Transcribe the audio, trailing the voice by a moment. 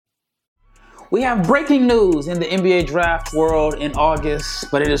We have breaking news in the NBA draft world in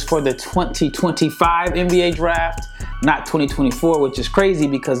August, but it is for the 2025 NBA draft, not 2024, which is crazy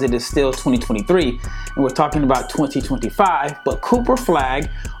because it is still 2023, and we're talking about 2025. But Cooper Flagg,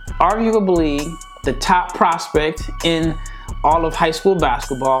 arguably the top prospect in all of high school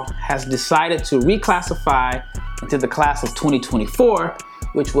basketball, has decided to reclassify into the class of 2024,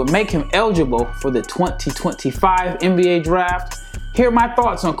 which would make him eligible for the 2025 NBA draft. Here are my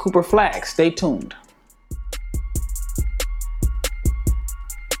thoughts on Cooper Flagg. Stay tuned.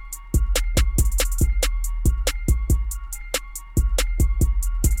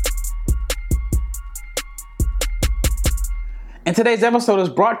 And today's episode is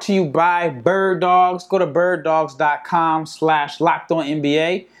brought to you by Bird Dogs. Go to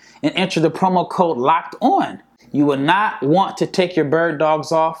birddogs.com/LockedOnNBA and enter the promo code LOCKEDON. You will not want to take your Bird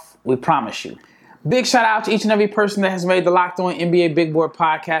Dogs off, we promise you. Big shout out to each and every person that has made the Locked On NBA Big Board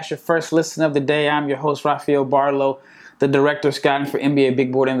podcast your first listen of the day. I'm your host, Rafael Barlow, the director of scouting for NBA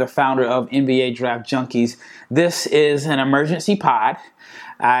Big Board and the founder of NBA Draft Junkies. This is an emergency pod.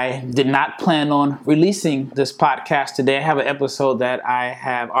 I did not plan on releasing this podcast today. I have an episode that I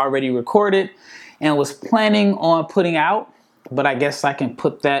have already recorded and was planning on putting out, but I guess I can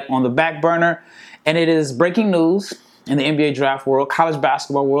put that on the back burner. And it is breaking news in the NBA draft world, college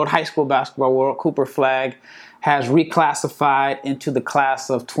basketball world, high school basketball world. Cooper Flagg has reclassified into the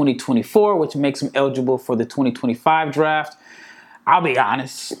class of 2024, which makes him eligible for the 2025 draft. I'll be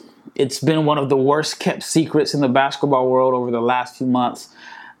honest, it's been one of the worst kept secrets in the basketball world over the last few months.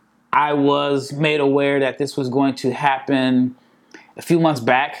 I was made aware that this was going to happen a few months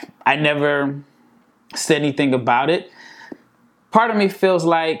back. I never said anything about it. Part of me feels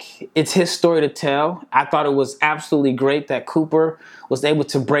like it's his story to tell. I thought it was absolutely great that Cooper was able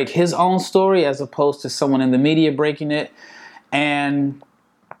to break his own story as opposed to someone in the media breaking it. And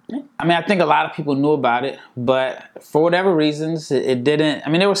I think a lot of people knew about it, but for whatever reasons, it didn't.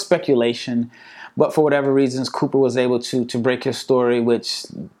 There was speculation, but for whatever reasons, Cooper was able to break his story, which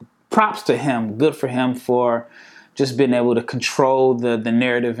props to him. Good for him for just being able to control the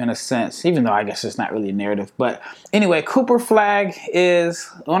narrative in a sense, even though I guess it's not really a narrative. But anyway, Cooper Flagg is,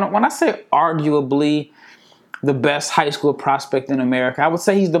 when I say arguably the best high school prospect in America, I would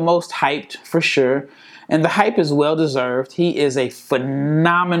say he's the most hyped for sure. And the hype is well-deserved. He is a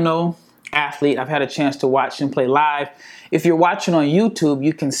phenomenal athlete. I've had a chance to watch him play live. If you're watching on YouTube,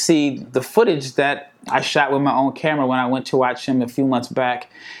 you can see the footage that I shot with my own camera when I went to watch him a few months back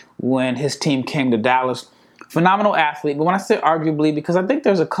when his team came to Dallas. Phenomenal athlete, but when I say arguably, because I think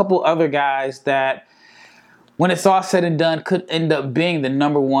there's a couple other guys that, when it's all said and done, could end up being the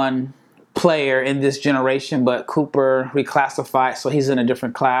number one player in this generation, but Cooper reclassified, so he's in a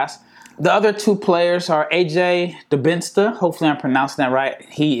different class. The other two players are AJ Debinsta. Hopefully I'm pronouncing that right.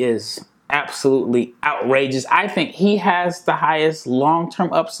 He is absolutely outrageous. I think he has the highest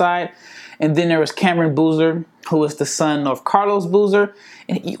long-term upside. And then there was Cameron Boozer, who is the son of Carlos Boozer.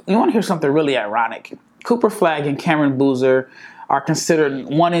 And you want to hear something really ironic. Cooper Flagg and Cameron Boozer are considered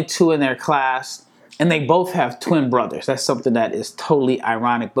 1 and 2 in their class, and they both have twin brothers. That's something that is totally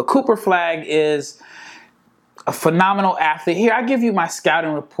ironic. But Cooper Flagg is a phenomenal athlete. Here, I give you my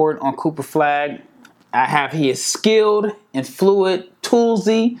scouting report on Cooper Flagg. He is skilled and fluid,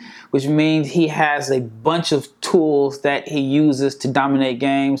 toolsy, which means he has a bunch of tools that he uses to dominate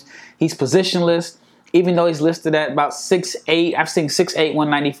games. He's positionless, even though he's listed at about 6'8". I've seen 6'8",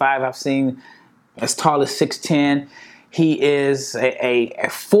 195. I've seen as tall as 6'10". He is a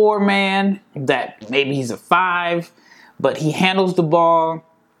 4-man that maybe he's a 5, but he handles the ball,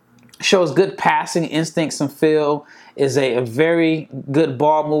 shows good passing instincts and feel, is a very good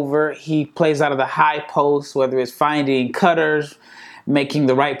ball mover. He plays out of the high post, whether it's finding cutters, making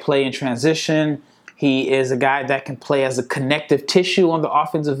the right play in transition. He is a guy that can play as a connective tissue on the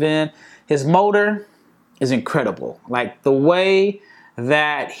offensive end. His motor is incredible. Like the way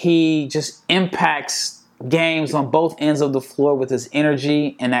that he just impacts games on both ends of the floor with his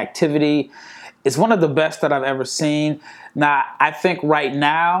energy and activity is one of the best that I've ever seen. Now, I think right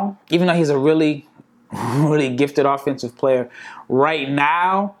now, even though he's a really, really gifted offensive player, right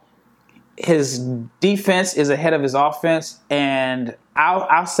now, his defense is ahead of his offense, and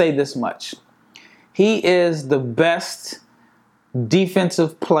I'll say this much. He is the best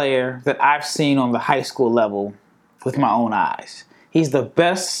defensive player that I've seen on the high school level with my own eyes. He's the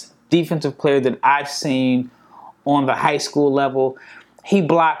best defensive player that I've seen on the high school level. He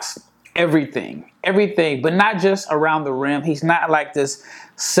blocks everything, but not just around the rim. He's not like this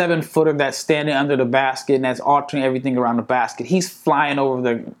 7-footer that's standing under the basket and that's altering everything around the basket. He's flying all over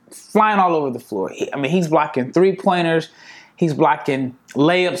the floor. He's blocking 3-pointers. He's blocking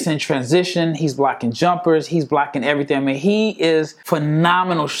layups in transition. He's blocking jumpers. He's blocking everything. I mean, he is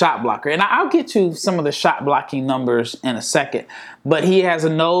phenomenal shot blocker. And I'll get to some of the shot blocking numbers in a second. But he has a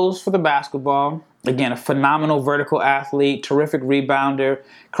nose for the basketball. Again, a phenomenal vertical athlete, terrific rebounder,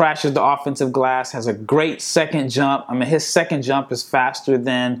 crashes the offensive glass, has a great second jump. I mean, his second jump is faster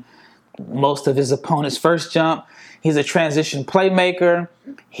than most of his opponent's first jump. He's a transition playmaker.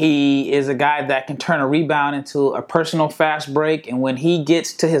 He is a guy that can turn a rebound into a personal fast break. And when he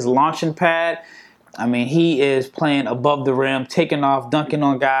gets to his launching pad, I mean, he is playing above the rim, taking off, dunking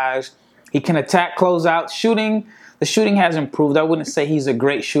on guys. He can attack closeout. Shooting, the shooting has improved. I wouldn't say he's a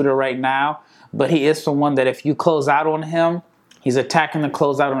great shooter right now, but he is someone that if you close out on him, he's attacking the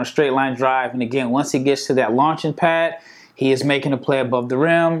closeout on a straight line drive. And again, once he gets to that launching pad, he is making a play above the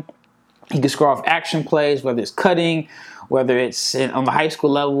rim. He can score off action plays, whether it's cutting, whether it's on the high school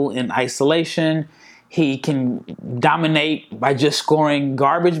level in isolation. He can dominate by just scoring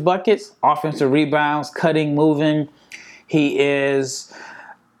garbage buckets, offensive rebounds, cutting, moving. He is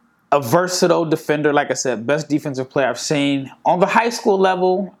a versatile defender. Like I said, best defensive player I've seen. On the high school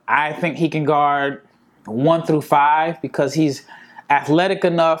level, I think he can guard 1 through 5 because he's athletic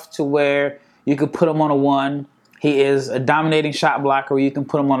enough to where you could put him on a 1. He is a dominating shot blocker where you can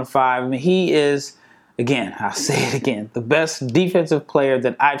put him on a 5. I mean, he is, again, I'll say it again, the best defensive player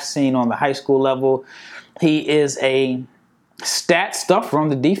that I've seen on the high school level. He is a stat stuffer on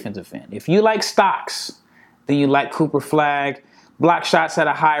the defensive end. If you like stocks, then you like Cooper Flagg. Block shots at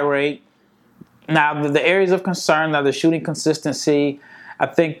a high rate. Now, the areas of concern are the shooting consistency. I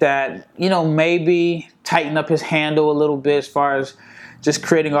think that, maybe tighten up his handle a little bit as far as just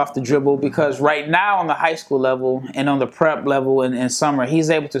creating off the dribble, because right now on the high school level and on the prep level in summer, he's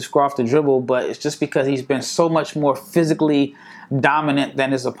able to score off the dribble, but it's just because he's been so much more physically dominant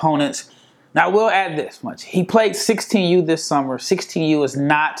than his opponents. Now, I will add this much. He played 16U this summer. 16U is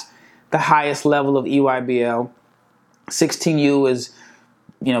not the highest level of EYBL. 16U is,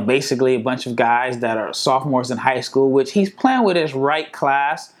 basically a bunch of guys that are sophomores in high school, which he's playing with his right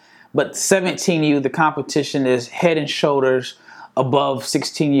class, but 17U, the competition is head and shoulders above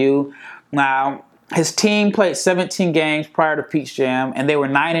 16U. Now, his team played 17 games prior to Peach Jam, and they were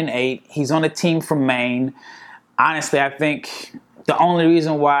 9-8. He's on a team from Maine. Honestly, I think the only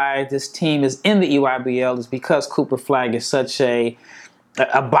reason why this team is in the EYBL is because Cooper Flagg is such a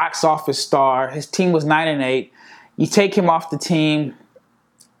box office star. His team was 9-8. You take him off the team,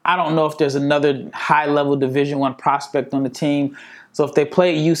 I don't know if there's another high-level Division I prospect on the team. So if they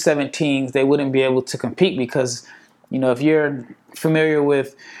played U17s, they wouldn't be able to compete because, if you're familiar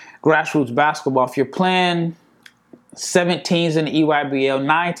with grassroots basketball, if you're playing 17s in the EYBL,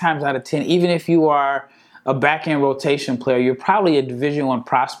 9 times out of 10, even if you are a back-end rotation player, you're probably a Division I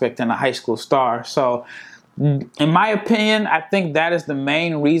prospect and a high school star. So in my opinion, I think that is the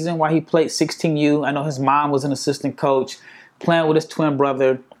main reason why he played 16U. I know his mom was an assistant coach, playing with his twin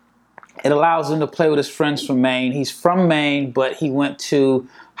brother. It allows him to play with his friends from Maine. He's from Maine, but he went to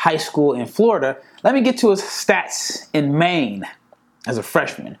high school in Florida. Let me get to his stats in Maine as a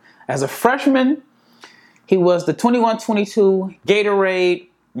freshman. As a freshman, he was the 21-22 Gatorade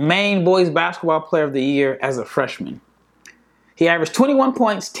Maine Boys Basketball Player of the Year as a freshman. He averaged 21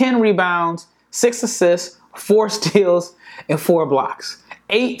 points, 10 rebounds, 6 assists, 4 steals, and 4 blocks.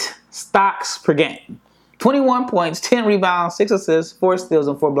 8 stocks per game. 21 points, 10 rebounds, 6 assists, 4 steals,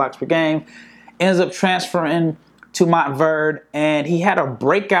 and 4 blocks per game. Ends up transferring to Montverde, and he had a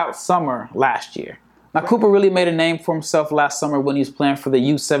breakout summer last year. Now, Cooper really made a name for himself last summer when he was playing for the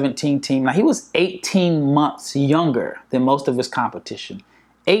U17 team. Now, he was 18 months younger than most of his competition.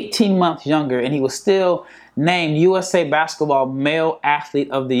 18 months younger, and he was still named USA Basketball Male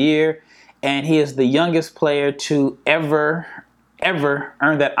Athlete of the Year, and he is the youngest player to ever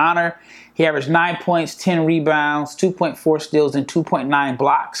earn that honor. He averaged 9 points, 10 rebounds, 2.4 steals, and 2.9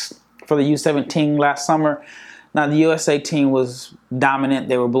 blocks for the U17 last summer. Now, the USA team was dominant.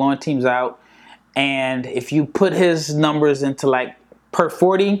 They were blowing teams out. And if you put his numbers into like per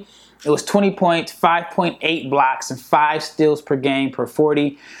 40, it was 20 points, 5.8 blocks, and 5 steals per game per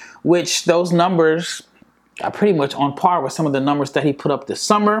 40, which those numbers are pretty much on par with some of the numbers that he put up this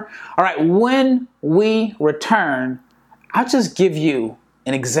summer. All right, when we return, I'll just give you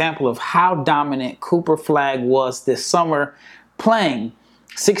an example of how dominant Cooper Flagg was this summer playing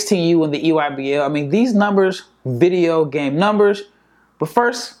 16U in the EYBL. I mean, these numbers, video game numbers. But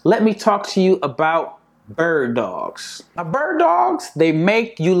first, let me talk to you about Bird Dogs. Now, Bird Dogs, they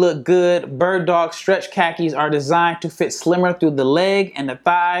make you look good. Bird Dog stretch khakis are designed to fit slimmer through the leg and the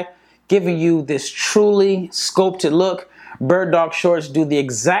thigh, giving you this truly sculpted look. Bird Dog shorts do the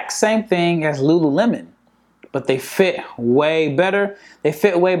exact same thing as Lululemon. but they fit way better. They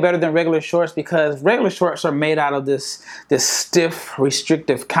fit way better than regular shorts because regular shorts are made out of this stiff,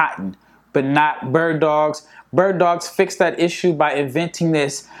 restrictive cotton, but not bird dogs. Bird dogs fixed that issue by inventing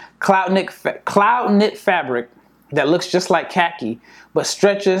this cloud knit fabric that looks just like khaki, but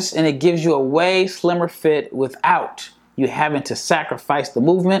stretches, and it gives you a way slimmer fit without you having to sacrifice the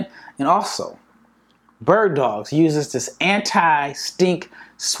movement. And also, Bird Dogs uses this anti-stink,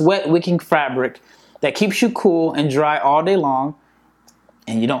 sweat-wicking fabric that keeps you cool and dry all day long,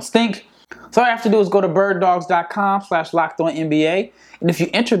 and you don't stink. So all you have to do is go to birddogs.com/LockedOnNBA, and if you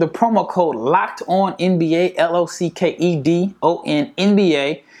enter the promo code LockedOnNBA, LOCKEDON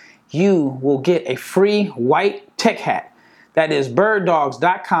NBA, you will get a free white tech hat. That is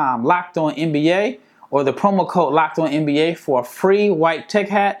birddogs.com/LockedOnNBA, or the promo code LockedOnNBA for a free white tech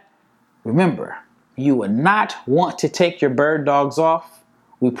hat. Remember, you will not want to take your bird dogs off.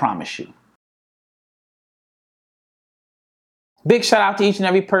 We promise you. Big shout out to each and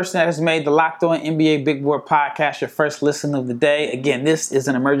every person that has made the Locked On NBA Big Board podcast your first listen of the day. Again, this is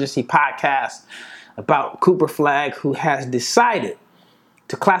an emergency podcast about Cooper Flagg, who has decided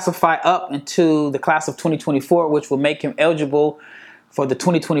to classify up into the class of 2024, which will make him eligible for the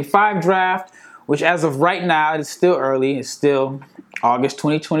 2025 draft, which as of right now, it is still early. It's still August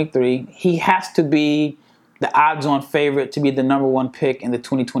 2023. He has to be the odds-on favorite to be the number one pick in the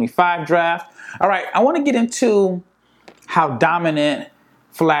 2025 draft. All right, I want to get into how dominant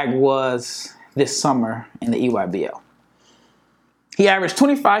Flagg was this summer in the EYBL. He averaged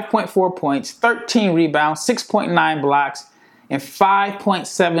 25.4 points, 13 rebounds, 6.9 blocks, and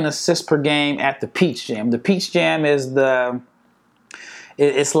 5.7 assists per game at the Peach Jam. The Peach Jam is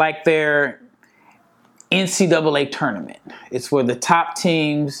it's like their NCAA tournament. It's where the top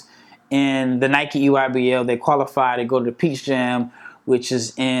teams in the Nike EYBL, they qualify to go to the Peach Jam, which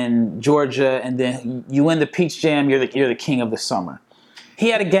is in Georgia, and then you win the Peach Jam, you're the king of the summer. He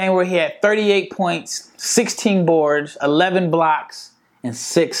had a game where he had 38 points, 16 boards, 11 blocks, and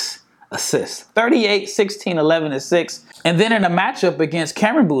 6 assists. 38, 16, 11, and 6. And then in a matchup against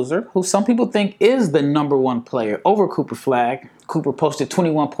Cameron Boozer, who some people think is the number one player over Cooper Flagg, Cooper posted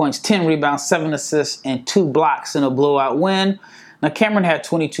 21 points, 10 rebounds, 7 assists, and 2 blocks in a blowout win. Now Cameron had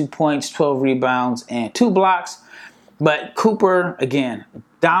 22 points, 12 rebounds, and 2 blocks. But Cooper, again,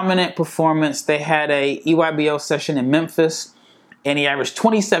 dominant performance. They had a EYBL session in Memphis, and he averaged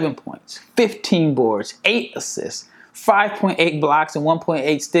 27 points, 15 boards, 8 assists, 5.8 blocks, and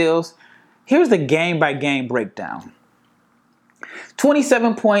 1.8 steals. Here's the game-by-game breakdown.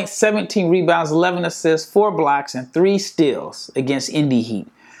 27 points, 17 rebounds, 11 assists, 4 blocks, and 3 steals against Indy Heat.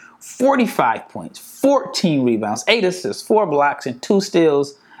 45 points, 14 rebounds, 8 assists, 4 blocks, and 2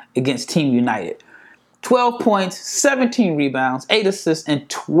 steals against Team United. 12 points, 17 rebounds, 8 assists, and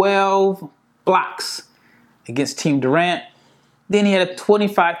 12 blocks against Team Durant. Then he had a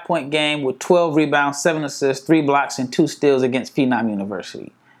 25-point game with 12 rebounds, 7 assists, 3 blocks, and 2 steals against Phenom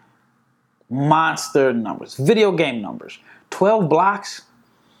University. Monster numbers, video game numbers. 12 blocks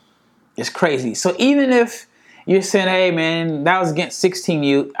is crazy. So even if you're saying, hey, man, that was against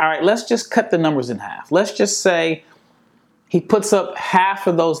 16U. All right, let's just cut the numbers in half. Let's just say he puts up half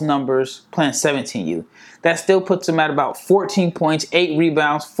of those numbers playing 17U. That still puts him at about 14 points, 8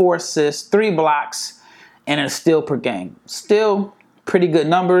 rebounds, 4 assists, 3 blocks, and a steal per game. Still pretty good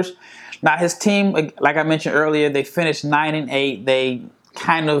numbers. Now his team, like I mentioned earlier, they finished 9-8. They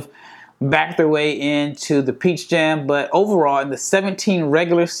kind of backed their way into the Peach Jam, but overall in the 17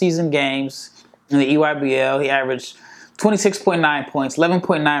 regular season games in the EYBL, he averaged 26.9 points,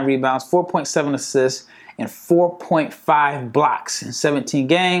 11.9 rebounds, 4.7 assists, and 4.5 blocks in 17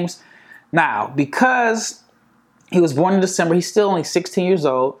 games. Now, because he was born in December, he's still only 16 years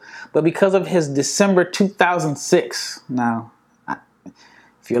old, but because of his December 2006, now,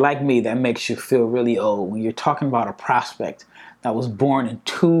 if you're like me, that makes you feel really old when you're talking about a prospect that was born in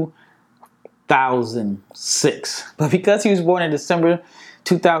 2006. But because he was born in December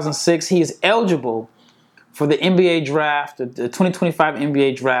 2006, he is eligible for the NBA draft, the 2025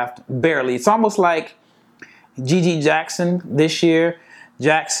 NBA draft, barely. It's almost like G.G. Jackson this year.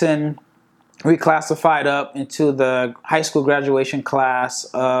 Jackson reclassified up into the high school graduation class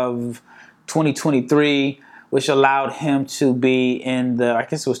of 2023, which allowed him to be in the, I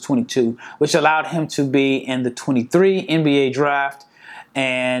guess it was 22, which allowed him to be in the 23 NBA draft.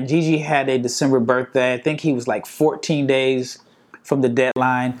 And Gigi had a December birthday. I think he was like 14 days from the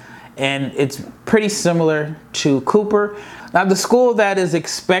deadline. And it's pretty similar to Cooper. Now, the school that is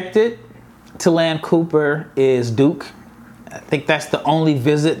expected to land Cooper is Duke. I think that's the only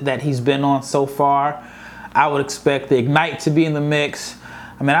visit that he's been on so far. I would expect the Ignite to be in the mix.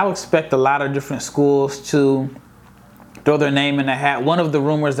 I mean, I would expect a lot of different schools to throw their name in the hat. One of the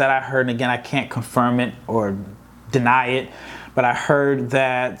rumors that I heard, and again, I can't confirm it or deny it, but I heard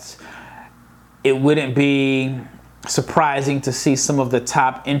that it wouldn't be surprising to see some of the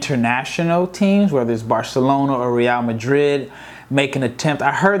top international teams, whether it's Barcelona or Real Madrid, make an attempt.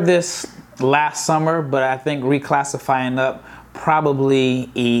 I heard this last summer, but I think reclassifying up probably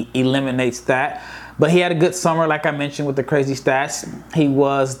eliminates that. But he had a good summer, like I mentioned, with the crazy stats. He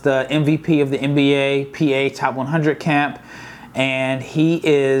was the MVP of the NBA PA Top 100 camp, and he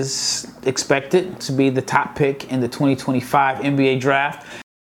is expected to be the top pick in the 2025 NBA draft.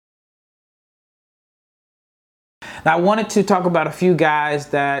 Now, I wanted to talk about a few guys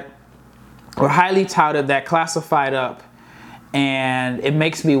that were highly touted that classified up, and it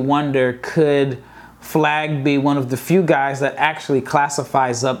makes me wonder, could Flagg be one of the few guys that actually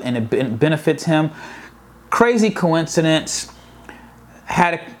classifies up and it benefits him? Crazy coincidence.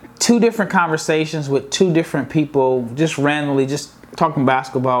 Had two different conversations with two different people, just randomly, just talking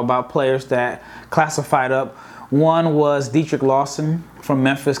basketball about players that classified up. One was Dietrich Lawson from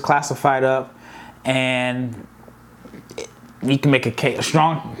Memphis, classified up, and you can make a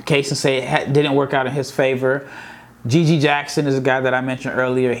strong case and say it didn't work out in his favor. G.G. Jackson is a guy that I mentioned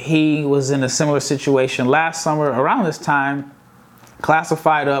earlier. He was in a similar situation last summer around this time,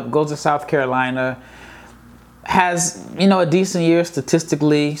 classified up, goes to South Carolina, has, a decent year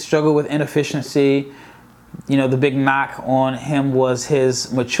statistically, struggled with inefficiency. The big knock on him was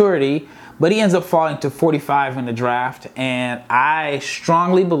his maturity, but he ends up falling to 45 in the draft, and I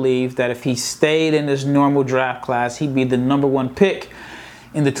strongly believe that if he stayed in this normal draft class, he'd be the #1 pick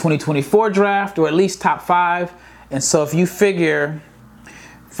in the 2024 draft, or at least top 5. And so if you figure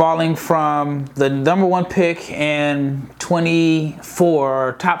falling from the #1 pick in 24,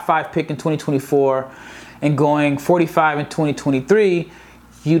 or top 5 pick in 2024, and going 45 in 2023,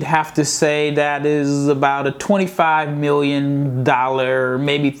 you'd have to say that is about a $25 million,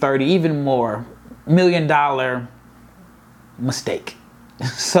 maybe 30, even more, $1 million mistake.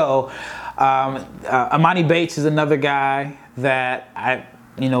 So Amani Bates is another guy that I,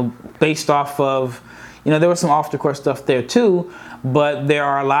 based off of, there was some off the court stuff there too, but there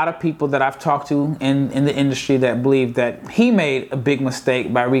are a lot of people that I've talked to in the industry that believe that he made a big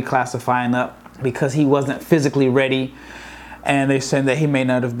mistake by reclassifying up because he wasn't physically ready. And they said that he may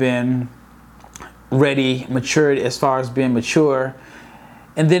not have been ready, matured as far as being mature.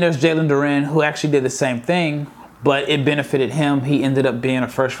 And then there's Jalen Duren, who actually did the same thing, but it benefited him. He ended up being a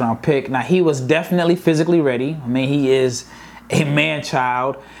first-round pick. Now, he was definitely physically ready. I mean, he is a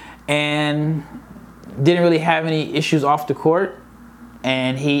man-child and didn't really have any issues off the court,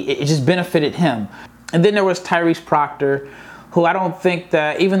 and it just benefited him. And then there was Tyrese Proctor, who I don't think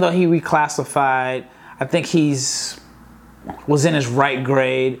that, even though he reclassified, I think was in his right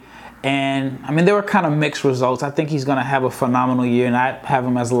grade. And I mean, there were kind of mixed results. I think he's going to have a phenomenal year, and I have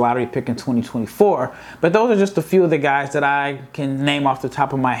him as a lottery pick in 2024. But those are just a few of the guys that I can name off the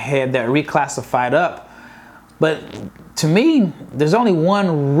top of my head that reclassified up. But to me, there's only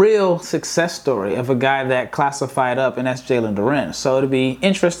one real success story of a guy that classified up, and that's Jalen Duren. So it'll be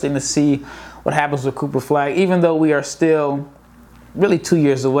interesting to see what happens with Cooper Flagg, even though we are still really 2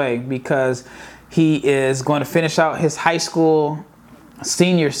 years away, because he is going to finish out his high school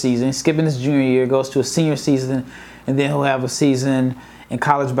senior season, skipping his junior year, goes to a senior season, and then he'll have a season in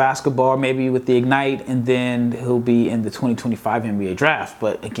college basketball, maybe with the Ignite, and then he'll be in the 2025 NBA draft.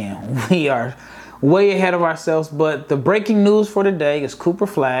 But again, we are way ahead of ourselves. But the breaking news for today is Cooper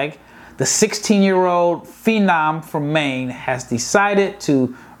Flagg, the 16-year-old phenom from Maine, has decided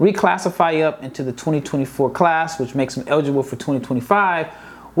to reclassify up into the 2024 class, which makes him eligible for 2025,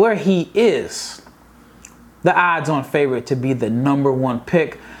 where he is the odds-on favorite to be the #1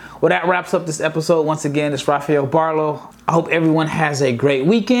 pick. Well, that wraps up this episode. Once again, it's Rafael Barlow. I hope everyone has a great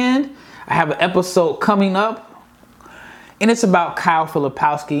weekend. I have an episode coming up, and it's about Kyle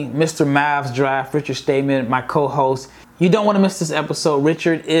Filipowski, Mr. Mavs Draft, Richard Stayman, my co-host. You don't want to miss this episode.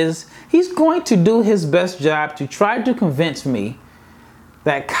 He's going to do his best job to try to convince me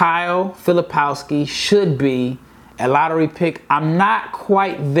that Kyle Filipowski should be a lottery pick. I'm not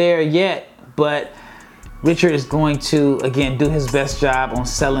quite there yet, but Richard is going to, again, do his best job on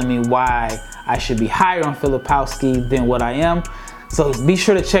selling me why I should be higher on Filipowski than what I am. So be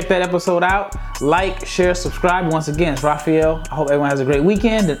sure to check that episode out. Like, share, subscribe. Once again, it's Rafael. I hope everyone has a great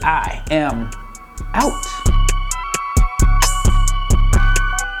weekend, and I am out.